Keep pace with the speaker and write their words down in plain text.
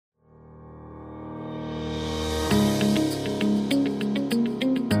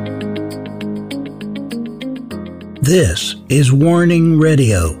This is Warning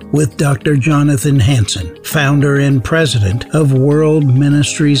Radio with Dr. Jonathan Hansen, founder and president of World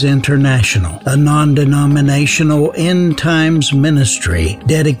Ministries International, a non-denominational end times ministry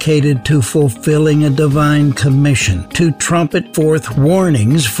dedicated to fulfilling a divine commission to trumpet forth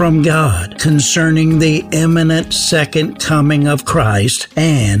warnings from God concerning the imminent second coming of Christ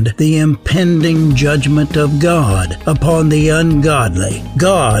and the impending judgment of God upon the ungodly.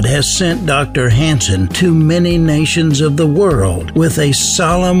 God has sent Dr. Hansen to many nations of the world with a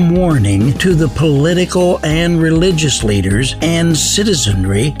solemn warning to the political and religious leaders and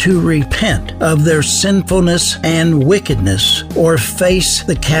citizenry to repent of their sinfulness and wickedness or face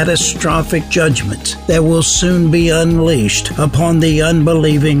the catastrophic judgments that will soon be unleashed upon the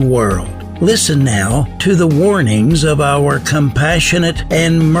unbelieving world. Listen now to the warnings of our compassionate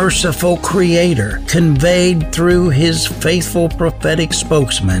and merciful Creator, conveyed through His faithful prophetic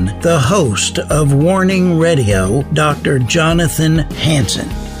spokesman, the host of Warning Radio, Dr. Jonathan Hansen.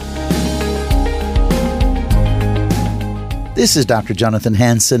 This is Dr. Jonathan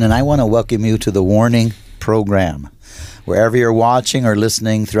Hansen, and I want to welcome you to the Warning Program. Wherever you're watching or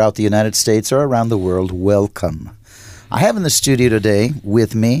listening throughout the United States or around the world, welcome. I have in the studio today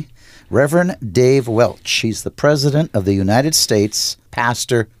with me Reverend Dave Welch. He's the president of the United States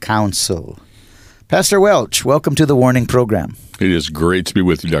Pastor Council. Pastor Welch, welcome to the Warning Program. It is great to be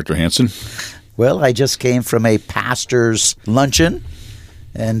with you, Dr. Hansen. Well, I just came from a pastor's luncheon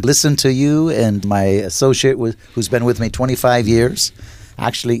and listened to you and my associate who's been with me 25 years.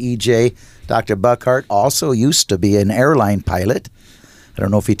 Actually, EJ, Dr. Buckhart, also used to be an airline pilot. I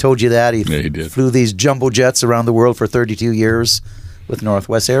don't know if he told you that. Yeah, he did. Flew these jumbo jets around the world for 32 years. With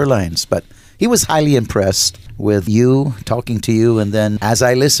Northwest Airlines, but he was highly impressed with you, talking to you, and then as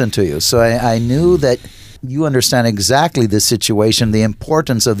I listened to you. So I knew that you understand exactly the situation, the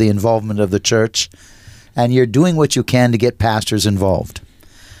importance of the involvement of the church, and you're doing what you can to get pastors involved.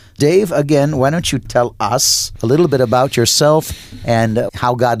 Dave, again, why don't you tell us a little bit about yourself and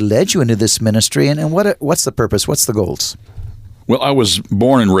how God led you into this ministry, and what's the purpose, what's the goals? Well, I was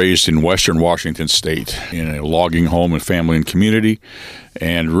born and raised in western Washington State in a logging home and family and community.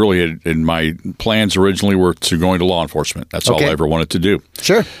 And really, my plans originally were to go into law enforcement. That's all I ever wanted to do.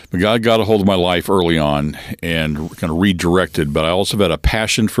 Sure. But God got a hold of my life early on and kind of redirected. But I also had a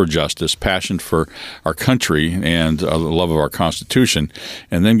passion for justice, passion for our country, and the love of our Constitution.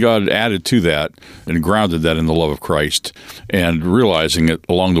 And then God added to that and grounded that in the love of Christ, and realizing it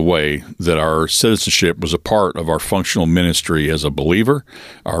along the way that our citizenship was a part of our functional ministry as a believer,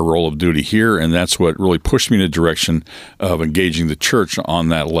 our role of duty here. And that's what really pushed me in the direction of engaging the church on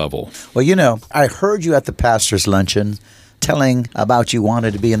that level. Well, you know, I heard you at the pastor's luncheon telling about you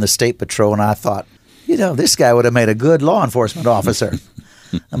wanted to be in the state patrol, and I thought, you know, this guy would have made a good law enforcement officer.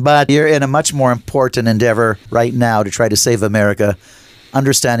 But you're in a much more important endeavor right now to try to save America,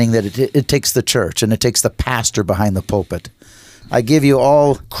 understanding that it takes the church and it takes the pastor behind the pulpit. I give you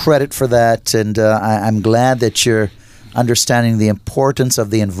all credit for that, and I'm glad that you're understanding the importance of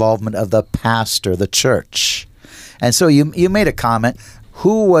the involvement of the pastor, the church. And so you made a comment.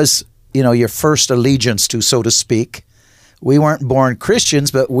 Who was, your first allegiance to, so to speak? We weren't born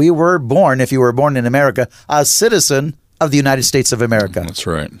Christians, but we were born, if you were born in America, a citizen of the United States of America. That's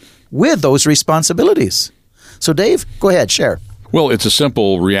right. With those responsibilities. So Dave, go ahead, share. Well, it's a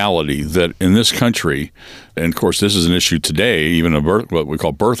simple reality that in this country, and of course this is an issue today, even what we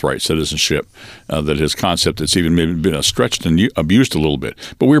call birthright citizenship, that is concept that's even been stretched and abused a little bit.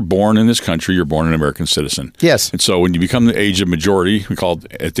 But we're born in this country, you're born an American citizen. Yes. And so when you become the age of majority, we call it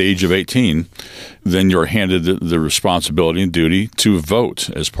at the age of 18, then you're handed the responsibility and duty to vote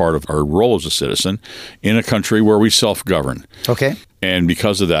as part of our role as a citizen in a country where we self-govern. Okay. And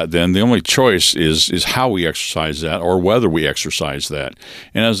because of that, then the only choice is how we exercise that or whether we exercise that.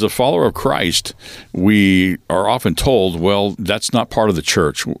 And as the follower of Christ, we are often told, well, that's not part of the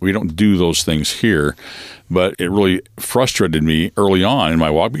church. We don't do those things here. But it really frustrated me early on in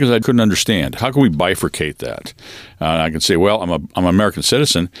my walk because I couldn't understand. How can we bifurcate that? I can say, well, I'm an American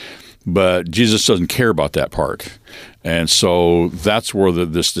citizen, but Jesus doesn't care about that part. And so that's where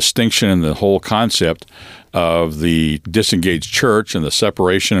this distinction and the whole concept of the disengaged church and the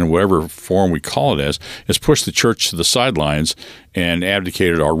separation in whatever form we call it as, has pushed the church to the sidelines and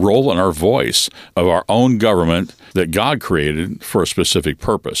abdicated our role and our voice of our own government that God created for a specific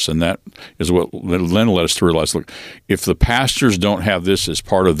purpose. And that is what then led us to realize, look, if the pastors don't have this as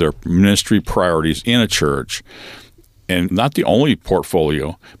part of their ministry priorities in a church, and not the only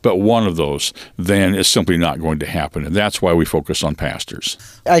portfolio, but one of those, then it's simply not going to happen. And that's why we focus on pastors.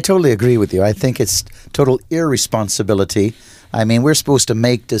 I totally agree with you. I think it's total irresponsibility. I mean, we're supposed to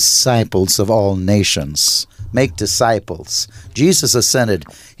make disciples of all nations. make disciples. Jesus ascended.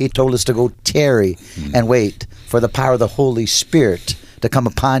 He told us to go tarry and wait for the power of the Holy Spirit to come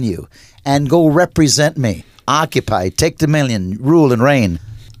upon you and go represent me. Occupy, take dominion, rule and reign.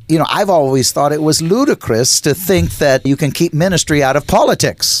 You know, I've always thought it was ludicrous to think that you can keep ministry out of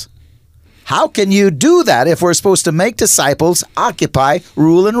politics. How can you do that if we're supposed to make disciples, occupy,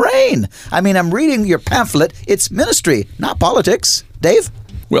 rule, and reign? I mean, I'm reading your pamphlet. It's ministry, not politics. Dave?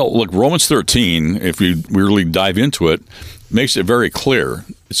 Well, look, Romans 13, if we really dive into it, makes it very clear.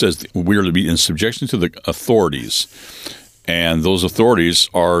 It says we are to be in subjection to the authorities, and those authorities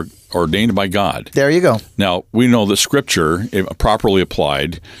are ordained by God. There you go. Now, we know that Scripture, if properly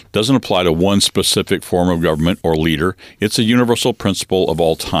applied, doesn't apply to one specific form of government or leader. It's a universal principle of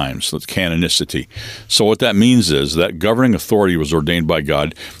all times. That's canonicity. So what that means is that governing authority was ordained by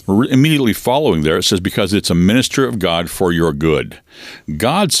God. Immediately following there, it says, because it's a ministry of God for your good.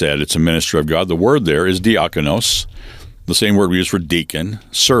 God said it's a ministry of God. The word there is diakonos, the same word we use for deacon,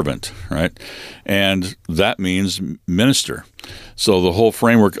 servant, right? And that means minister. So the whole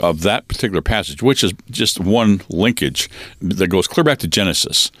framework of that particular passage, which is just one linkage that goes clear back to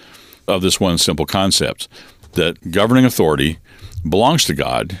Genesis of this one simple concept, that governing authority belongs to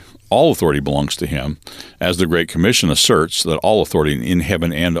God. All authority belongs to Him, as the Great Commission asserts that all authority in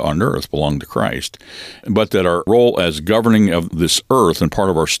heaven and on earth belong to Christ, but that our role as governing of this earth and part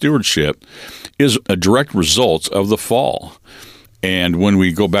of our stewardship is a direct result of the fall. And when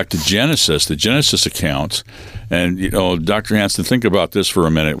we go back to Genesis, the Genesis account, and, you know, Dr. Hansen, think about this for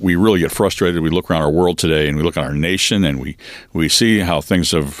a minute. We really get frustrated. We look around our world today and we look at our nation and we see how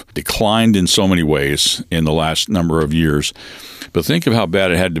things have declined in so many ways in the last number of years. But think of how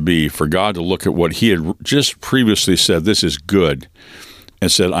bad it had to be for God to look at what He had just previously said, this is good,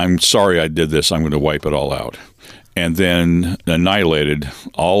 and said, I'm sorry I did this. I'm going to wipe it all out. And then annihilated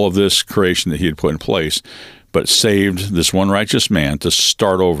all of this creation that He had put in place, but saved this one righteous man to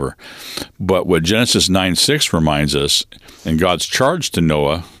start over. But what Genesis 9:6 reminds us, and God's charge to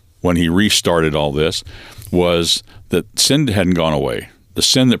Noah when he restarted all this, was that sin hadn't gone away. The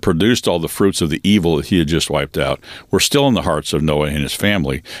sin that produced all the fruits of the evil that he had just wiped out were still in the hearts of Noah and his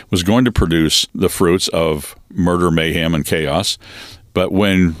family, was going to produce the fruits of murder, mayhem, and chaos. But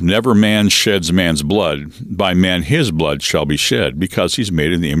when never man sheds man's blood, by man his blood shall be shed, because he's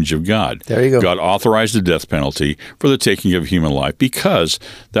made in the image of God. There you go. God authorized the death penalty for the taking of human life because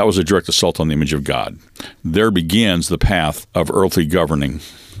that was a direct assault on the image of God. There begins the path of earthly governing.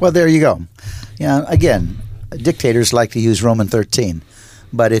 Well, there you go. Yeah, again, dictators like to use Romans 13.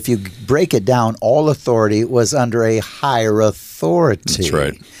 But if you break it down, all authority was under a higher authority. That's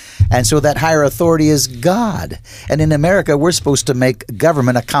right. And so that higher authority is God. And in America, we're supposed to make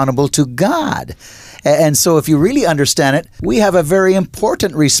government accountable to God. And so if you really understand it, we have a very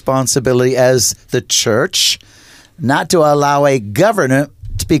important responsibility as the church not to allow a governor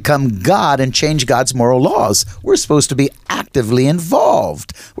to become God and change God's moral laws. We're supposed to be actively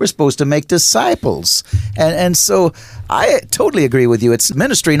involved. We're supposed to make disciples. And so I totally agree with you. It's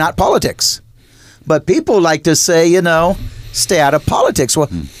ministry, not politics. But people like to say, you know, stay out of politics. Well,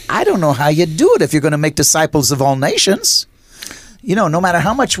 I don't know how you do it if you're going to make disciples of all nations. You know, no matter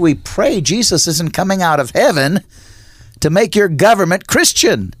how much we pray, Jesus isn't coming out of heaven to make your government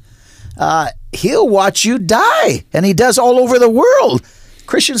Christian. He'll watch you die, and He does all over the world.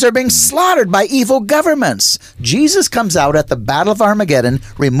 Christians are being slaughtered by evil governments. Jesus comes out at the Battle of Armageddon,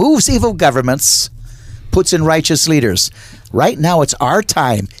 removes evil governments, puts in righteous leaders. Right now, it's our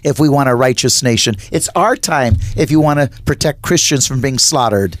time if we want a righteous nation. It's our time if you want to protect Christians from being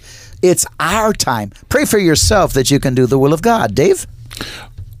slaughtered. It's our time. Pray for yourself that you can do the will of God. Dave?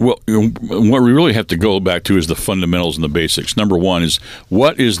 Well, what we really have to go back to is the fundamentals and the basics. Number one is,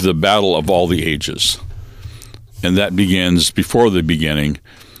 what is the battle of all the ages? And that begins before the beginning,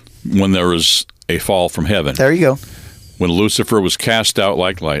 when there was a fall from heaven. There you go. When Lucifer was cast out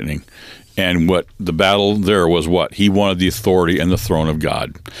like lightning. And what the battle there was what? He wanted the authority and the throne of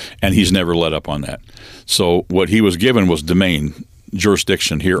God. And he's never let up on that. So what he was given was domain,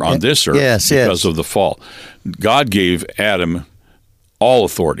 jurisdiction here on this earth because of the fall. God gave Adam all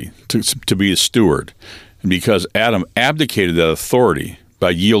authority to be a steward. And because Adam abdicated that authority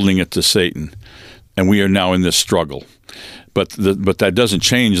by yielding it to Satan, and we are now in this struggle. But that doesn't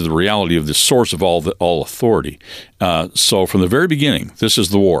change the reality of the source of all authority. So from the very beginning, this is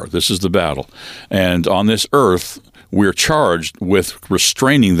the war. This is the battle. And on this earth, we're charged with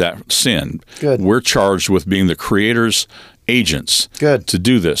restraining that sin. Good. We're charged with being the Creator's agents. Good. To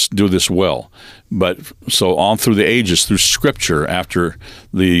do this well. But so on through the ages, through Scripture, after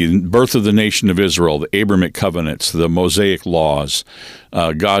the birth of the nation of Israel, the Abrahamic covenants, the Mosaic laws,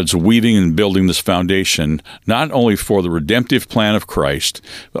 God's weaving and building this foundation, not only for the redemptive plan of Christ,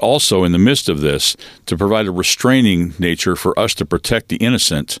 but also in the midst of this, to provide a restraining nature for us to protect the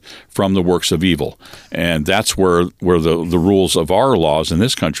innocent from the works of evil. And that's where the rules of our laws in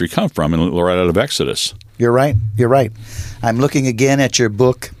this country come from, and right out of Exodus. You're right. You're right. I'm looking again at your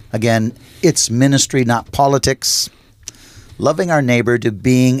book. Again, it's ministry, not politics. Loving Our Neighbor to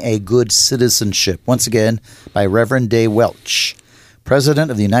Being a Good Citizenship. Once again, by Reverend Dave Welch,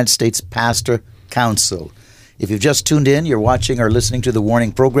 President of the United States Pastor Council. If you've just tuned in, you're watching or listening to the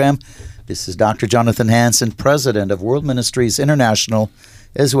Warning Program. This is Dr. Jonathan Hansen, President of World Ministries International,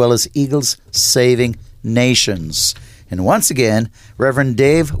 as well as Eagles Saving Nations. And once again, Reverend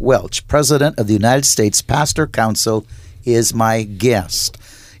Dave Welch, President of the United States Pastor Council, is my guest.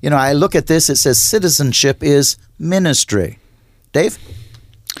 You know, I look at this, it says citizenship is ministry. Dave?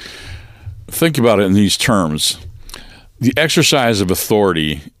 Think about it in these terms. The exercise of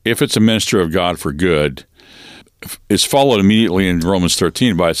authority, if it's a minister of God for good, is followed immediately in Romans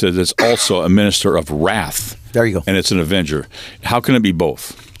 13 by it says it's also a minister of wrath. There you go. And it's an avenger. How can it be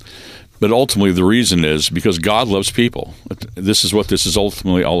both? But ultimately the reason is because God loves people. This is what this is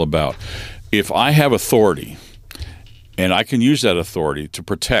ultimately all about. If I have authority, and I can use that authority to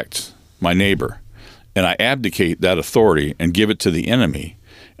protect my neighbor, and I abdicate that authority and give it to the enemy,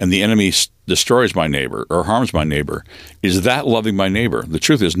 and the enemy destroys my neighbor or harms my neighbor, is that loving my neighbor? The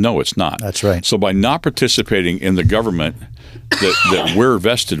truth is, no, it's not. That's right. So by not participating in the government that we're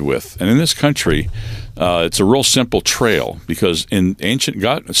vested with, and in this country, it's a real simple trail, because in ancient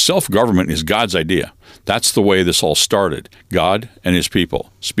God, self-government is God's idea. That's the way this all started. God and his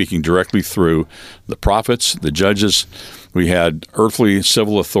people speaking directly through the prophets, the judges. We had earthly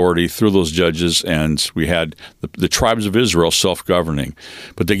civil authority through those judges, and we had the tribes of Israel self-governing.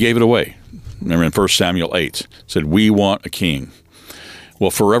 But they gave it away. Remember in 1 Samuel 8, it said, we want a king.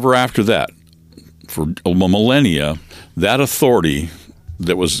 Well, forever after that, for millennia, that authority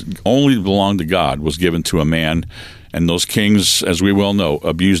that was only belonged to God was given to a man. And those kings, as we well know,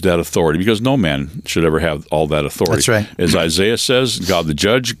 abused that authority, because no man should ever have all that authority. That's right. As Isaiah says, God the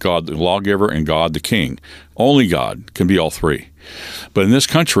judge, God the lawgiver, and God the king. Only God can be all three. But in this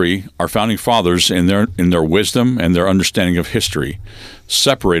country, our founding fathers, in their wisdom and their understanding of history,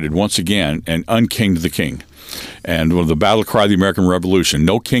 separated once again and unkinged the king. And the battle cry of the American Revolution,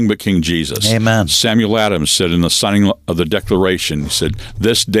 no king but King Jesus. Amen. Samuel Adams said in the signing of the Declaration, he said,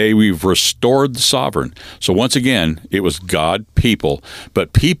 this day we've restored the sovereign. So once again, it was God, people.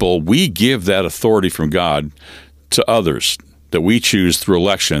 But people, we give that authority from God to others that we choose through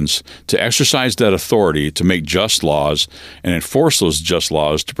elections to exercise that authority to make just laws and enforce those just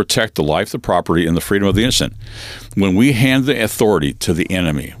laws to protect the life, the property, and the freedom of the innocent. When we hand the authority to the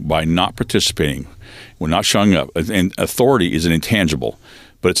enemy by not participating, we're not showing up. And authority is an intangible,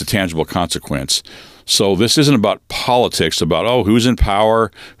 but it's a tangible consequence. So this isn't about politics, about, who's in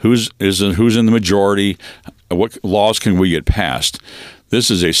power, who's in the majority, what laws can we get passed. This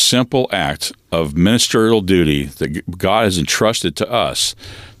is a simple act of ministerial duty that God has entrusted to us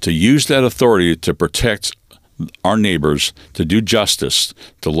to use that authority to protect our neighbors, to do justice,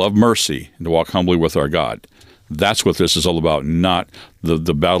 to love mercy, and to walk humbly with our God. That's what this is all about, not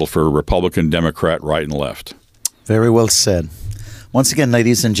the battle for Republican, Democrat, right and left. Very well said. Once again,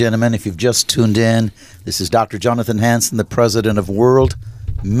 ladies and gentlemen, if you've just tuned in, this is Dr. Jonathan Hansen, the President of World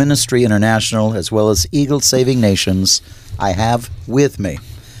Ministry International, as well as Eagles Saving Nations. I have with me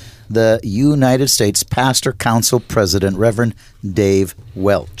the United States Pastor Council President, Reverend Dave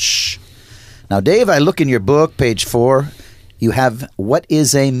Welch. Now, Dave, I look in your book, page 4, you have, what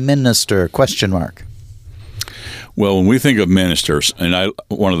is a minister? ? Well, when we think of ministers, and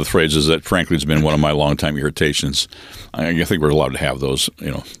one of the phrases that frankly has been one of my longtime irritations, I think we're allowed to have those,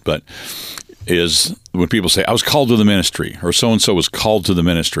 but is when people say, I was called to the ministry, or so-and-so was called to the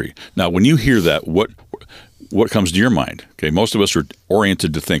ministry. Now, when you hear that, what comes to your mind? Okay, most of us are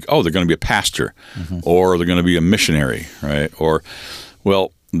oriented to think, they're going to be a pastor, or they're going to be a missionary, right? Or,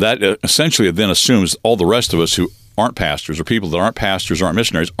 well, that essentially then assumes all the rest of us who aren't pastors, or people that aren't pastors, aren't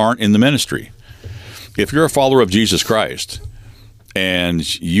missionaries, aren't in the ministry. If you're a follower of Jesus Christ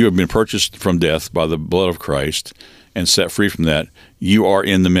and you have been purchased from death by the blood of Christ and set free from that, you are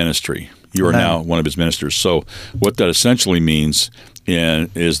in the ministry. You are now one of his ministers. So what that essentially means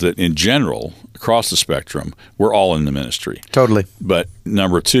is that in general, across the spectrum, we're all in the ministry. Totally. But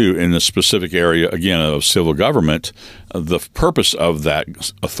number 2, in the specific area, again, of civil government, the purpose of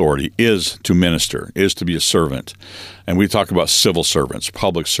that authority is to minister, is to be a servant. And we talk about civil servants,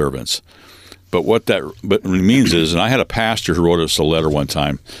 public servants. But what it means is, and I had a pastor who wrote us a letter one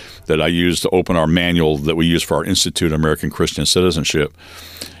time that I used to open our manual that we use for our Institute of American Christian Citizenship.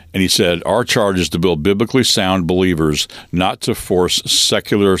 And he said, our charge is to build biblically sound believers, not to force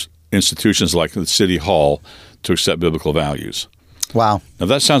secular institutions like the City Hall to accept biblical values. Wow. Now,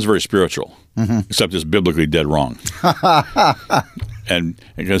 that sounds very spiritual, except it's biblically dead wrong. And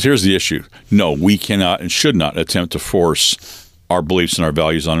because here's the issue. No, we cannot and should not attempt to force our beliefs and our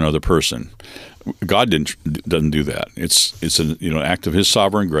values on another person. God doesn't do that. It's an act of His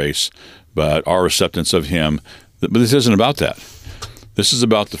sovereign grace, but our acceptance of Him. But this isn't about that. This is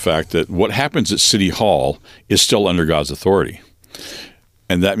about the fact that what happens at City Hall is still under God's authority.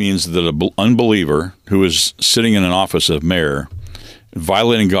 And that means that an unbeliever who is sitting in an office of mayor,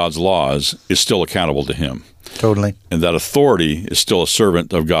 violating God's laws, is still accountable to Him. Totally. And that authority is still a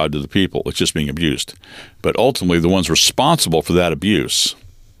servant of God to the people. It's just being abused. But ultimately, the ones responsible for that abuse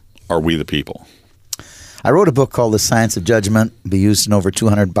are we the people. I wrote a book called The Science of Judgment, be used in over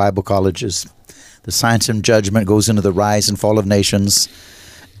 200 Bible colleges. The science of judgment goes into the rise and fall of nations,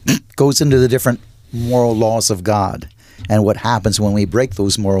 goes into the different moral laws of God, and what happens when we break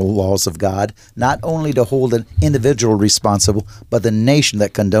those moral laws of God, not only to hold an individual responsible, but the nation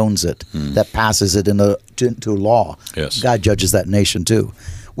that condones it, that passes it into law. Yes. God judges that nation too.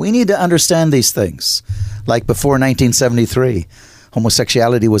 We need to understand these things. Like before 1973,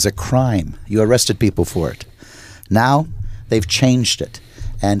 homosexuality was a crime. You arrested people for it. Now, they've changed it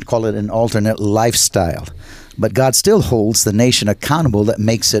and call it an alternate lifestyle. But God still holds the nation accountable that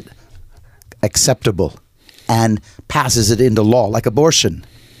makes it acceptable and passes it into law, like abortion.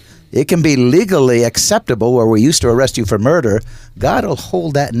 It can be legally acceptable where we used to arrest you for murder. God will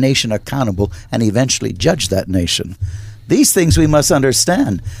hold that nation accountable and eventually judge that nation. These things we must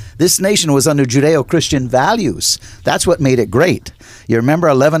understand. This nation was under Judeo-Christian values. That's what made it great. You remember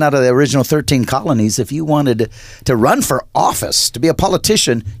 11 out of the original 13 colonies, if you wanted to run for office, to be a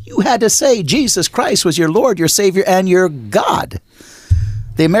politician, you had to say Jesus Christ was your Lord, your Savior, and your God.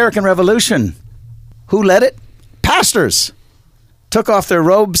 The American Revolution, who led it? Pastors. Took off their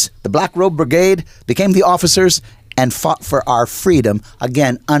robes, the Black Robe Brigade, became the officers, and fought for our freedom,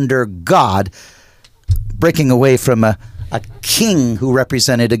 again, under God, breaking away from a king who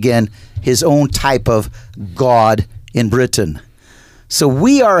represented, again, his own type of God in Britain. So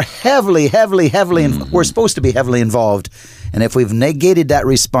we are heavily, we're supposed to be heavily involved. And if we've negated that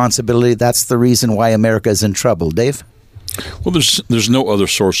responsibility, that's the reason why America is in trouble. Dave? Well, there's no other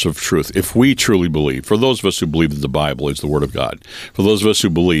source of truth. If we truly believe, for those of us who believe that the Bible is the Word of God, for those of us who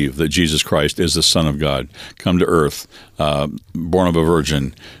believe that Jesus Christ is the Son of God, come to earth, born of a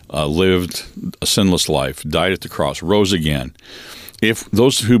virgin, lived a sinless life, died at the cross, rose again, if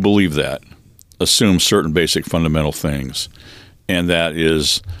those who believe that assume certain basic fundamental things, and that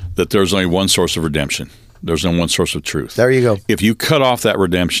is that there's only one source of redemption, there's only one source of truth. There you go. If you cut off that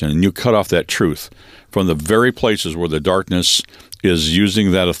redemption and you cut off that truth from the very places where the darkness is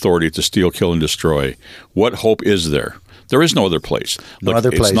using that authority to steal, kill, and destroy, what hope is there? There is no other place. No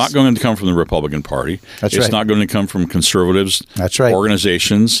other place. It's not going to come from the Republican Party. That's it's right. not going to come from conservatives. That's right.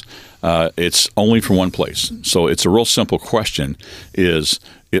 Organizations. It's only from one place. So it's a real simple question, is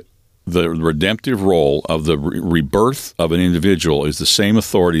the redemptive role of the rebirth of an individual is the same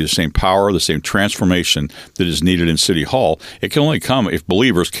authority, the same power, the same transformation that is needed in City Hall. It can only come if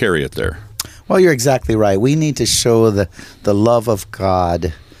believers carry it there. Well, you're exactly right. We need to show the love of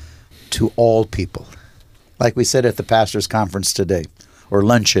God to all people. Like we said at the pastor's conference today, or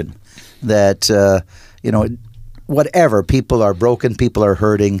luncheon, that, whatever, people are broken, people are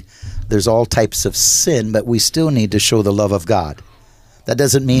hurting, there's all types of sin, but we still need to show the love of God. That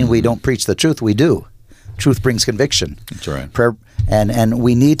doesn't mean we don't preach the truth. We do. Truth brings conviction. That's right. Prayer, and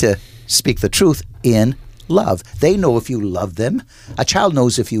we need to speak the truth in love. They know if you love them. A child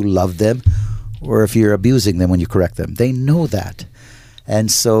knows if you love them or if you're abusing them when you correct them. They know that. And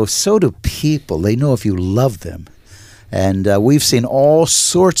so do people. They know if you love them. And we've seen all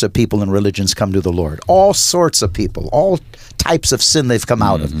sorts of people in religions come to the Lord. All sorts of people. All types of sin they've come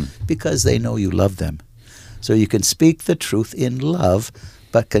out of because they know you love them. So you can speak the truth in love,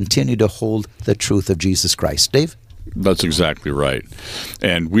 but continue to hold the truth of Jesus Christ. Dave? That's exactly right.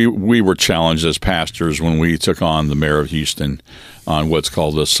 And we were challenged as pastors when we took on the mayor of Houston on what's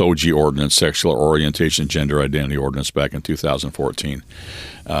called the SOGI ordinance, Sexual Orientation Gender Identity Ordinance, back in 2014.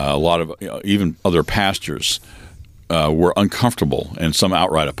 A lot of even other pastors were uncomfortable and some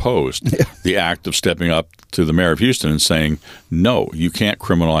outright opposed the act of stepping up to the mayor of Houston and saying, no, you can't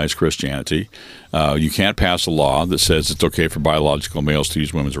criminalize Christianity. You can't pass a law that says it's okay for biological males to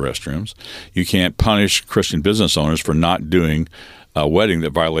use women's restrooms. You can't punish Christian business owners for not doing a wedding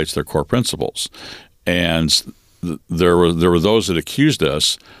that violates their core principles. And there were those that accused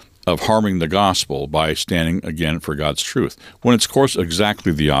us of harming the gospel by standing again for God's truth, when it's, of course,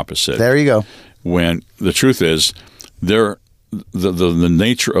 exactly the opposite. There you go. When the truth is, the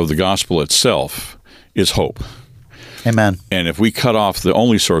nature of the gospel itself is hope. Amen. And if we cut off the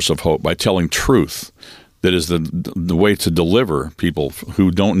only source of hope by telling truth, that is the way to deliver people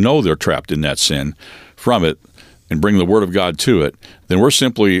who don't know they're trapped in that sin from it, and bring the Word of God to it, then we're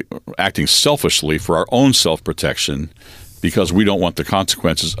simply acting selfishly for our own self-protection, because we don't want the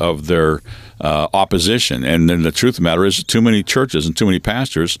consequences of their opposition. And then the truth of the matter is, too many churches and too many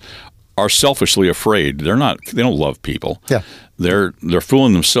pastors are selfishly afraid. They don't love people. Yeah. They're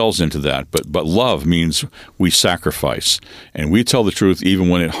fooling themselves into that. But love means we sacrifice, and we tell the truth even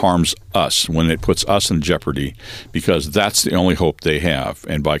when it harms us, when it puts us in jeopardy, because that's the only hope they have.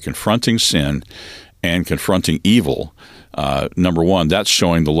 And by confronting sin and confronting evil, number one, that's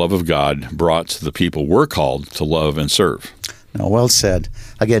showing the love of God brought to the people we're called to love and serve. No, well said.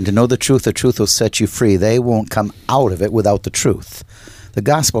 Again, to know the truth will set you free. They won't come out of it without the truth. The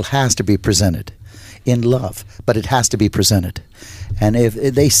gospel has to be presented in love, but it has to be presented. And if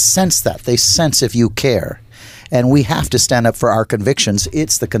they sense that, they sense if you care. And we have to stand up for our convictions.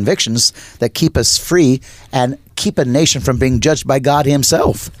 It's the convictions that keep us free and keep a nation from being judged by God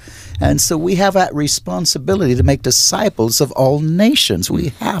himself. And so we have that responsibility to make disciples of all nations. We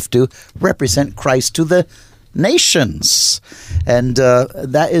have to represent Christ to the nations. And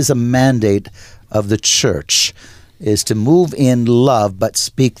that is a mandate of the church, is to move in love but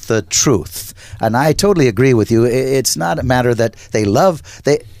speak the truth. And I totally agree with you. It's not a matter that I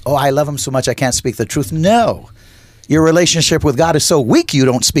love them so much I can't speak the truth. No. Your relationship with God is so weak you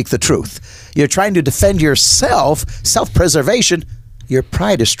don't speak the truth. You're trying to defend yourself, self-preservation. Your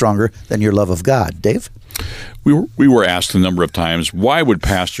pride is stronger than your love of God. Dave? We were asked a number of times, why would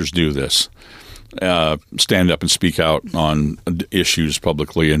pastors do this? Stand up and speak out on issues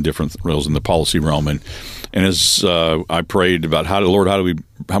publicly in different roles in the policy realm. And as I prayed about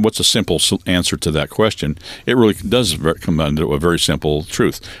what's a simple answer to that question, it really does come down to a very simple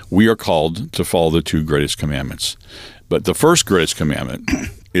truth. We are called to follow the two greatest commandments. But the first greatest commandment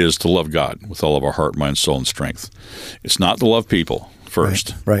is to love God with all of our heart, mind, soul, and strength. It's not to love people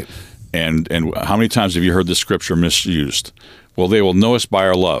first. Right. And how many times have you heard this scripture misused? Well, they will know us by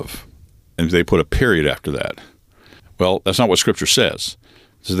our love. And they put a period after that. Well, that's not what Scripture says.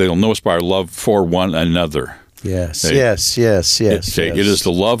 It says they'll know us by our love for one another. Yes, okay. Yes. It is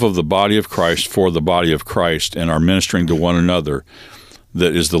the love of the body of Christ for the body of Christ and our ministering to one another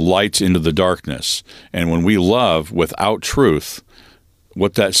that is the light into the darkness. And when we love without truth,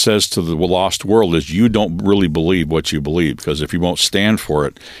 what that says to the lost world is you don't really believe what you believe, because if you won't stand for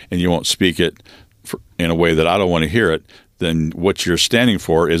it and you won't speak it in a way that I don't want to hear it, then what you're standing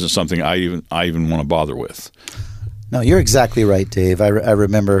for isn't something I even want to bother with. No, you're exactly right, Dave. I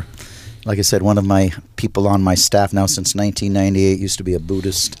remember, like I said, one of my people on my staff now since 1998 used to be a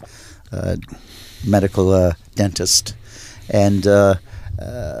Buddhist medical dentist. And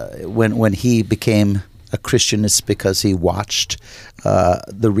when he became a Christian, it's because he watched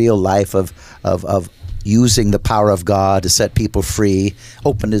the real life of using the power of God to set people free,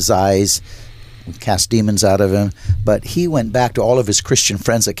 opened his eyes, cast demons out of him. But he went back to all of his Christian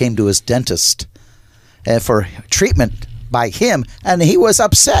friends that came to his dentist for treatment by him, and he was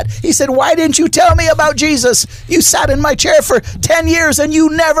upset. He said, "Why didn't you tell me about Jesus? You sat in my chair for 10 years and you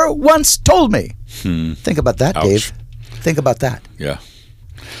never once told me." Think about that, Ouch. Dave. Think about that. Yeah.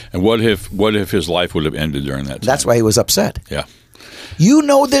 And what if his life would have ended during that time? That's why he was upset. Yeah. You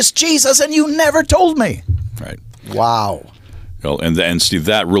know this Jesus and you never told me. Right. Wow. Well, and Steve,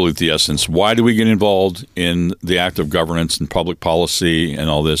 that really is the essence. Why do we get involved in the act of governance and public policy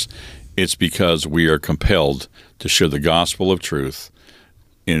and all this? It's because we are compelled to share the gospel of truth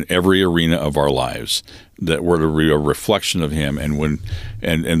in every arena of our lives, that we're to be a reflection of him. And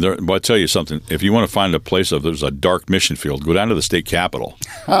but I'll tell you something, if you want to find a place there's a dark mission field, go down to the state capitol.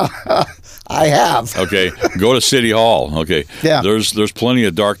 I have. Okay. Go to City Hall. Okay. Yeah. There's plenty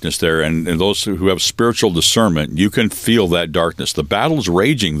of darkness there, and those who have spiritual discernment, you can feel that darkness. The battle's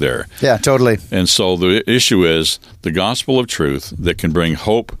raging there. Yeah, totally. And so the issue is the gospel of truth that can bring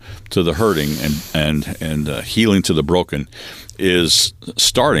hope to the hurting and healing to the broken is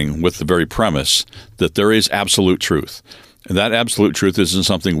starting with the very premise that there is absolute truth. And that absolute truth isn't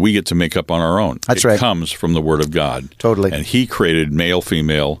something we get to make up on our own. That's right. It comes from the Word of God. Totally. And he created male,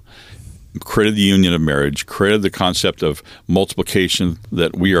 female, created the union of marriage, created the concept of multiplication,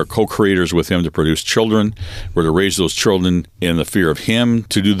 that we are co-creators with him to produce children. We're to raise those children in the fear of him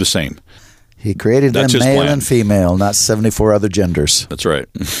to do the same. He created them male and female, not 74 other genders. That's right.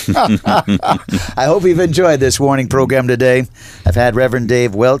 I hope you've enjoyed this warning program today. I've had Reverend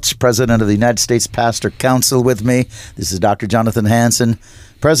Dave Welch, President of the United States Pastor Council, with me. This is Dr. Jonathan Hansen,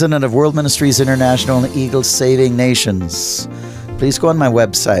 President of World Ministries International and Eagle Saving Nations. Please go on my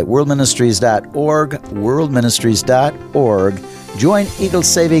website, worldministries.org, worldministries.org. Join Eagle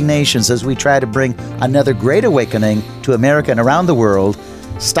Saving Nations as we try to bring another great awakening to America and around the world.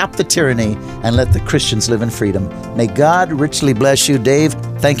 Stop the tyranny and let the Christians live in freedom. May God richly bless you. Dave,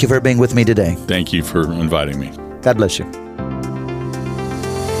 thank you for being with me today. Thank you for inviting me. God bless you.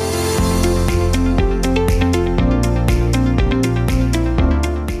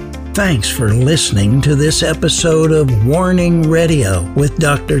 Thanks for listening to this episode of Warning Radio with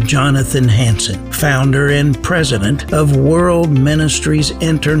Dr. Jonathan Hansen, founder and president of World Ministries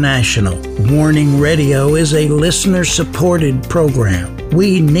International. Warning Radio is a listener-supported program.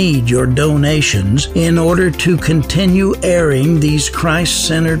 We need your donations in order to continue airing these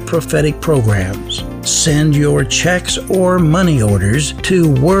Christ-centered prophetic programs. Send your checks or money orders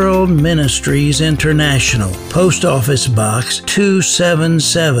to World Ministries International, Post Office Box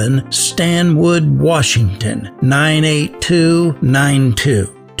 277, Stanwood, Washington, 98292.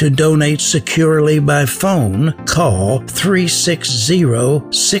 To donate securely by phone, call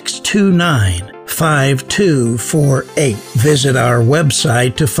 360-629-5248. Visit our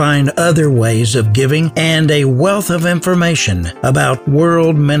website to find other ways of giving and a wealth of information about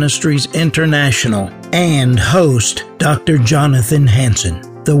World Ministries International and host Dr. Jonathan Hansen.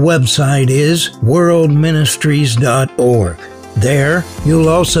 The website is worldministries.org. There, you'll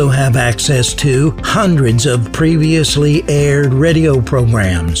also have access to hundreds of previously aired radio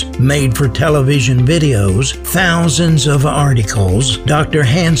programs, made-for-television videos, thousands of articles, Dr.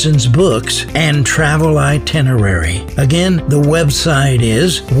 Hansen's books, and travel itinerary. Again, the website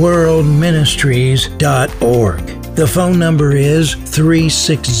is worldministries.org. The phone number is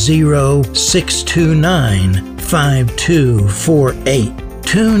 360-629-5248.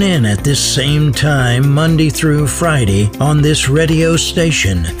 Tune in at this same time, Monday through Friday, on this radio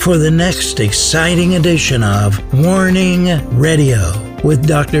station for the next exciting edition of Warning Radio with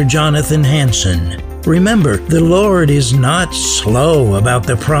Dr. Jonathan Hansen. Remember, the Lord is not slow about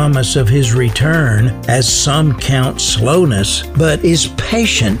the promise of His return, as some count slowness, but is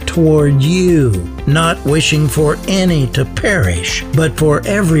patient toward you, not wishing for any to perish, but for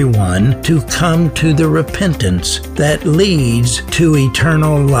everyone to come to the repentance that leads to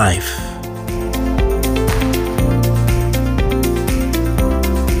eternal life.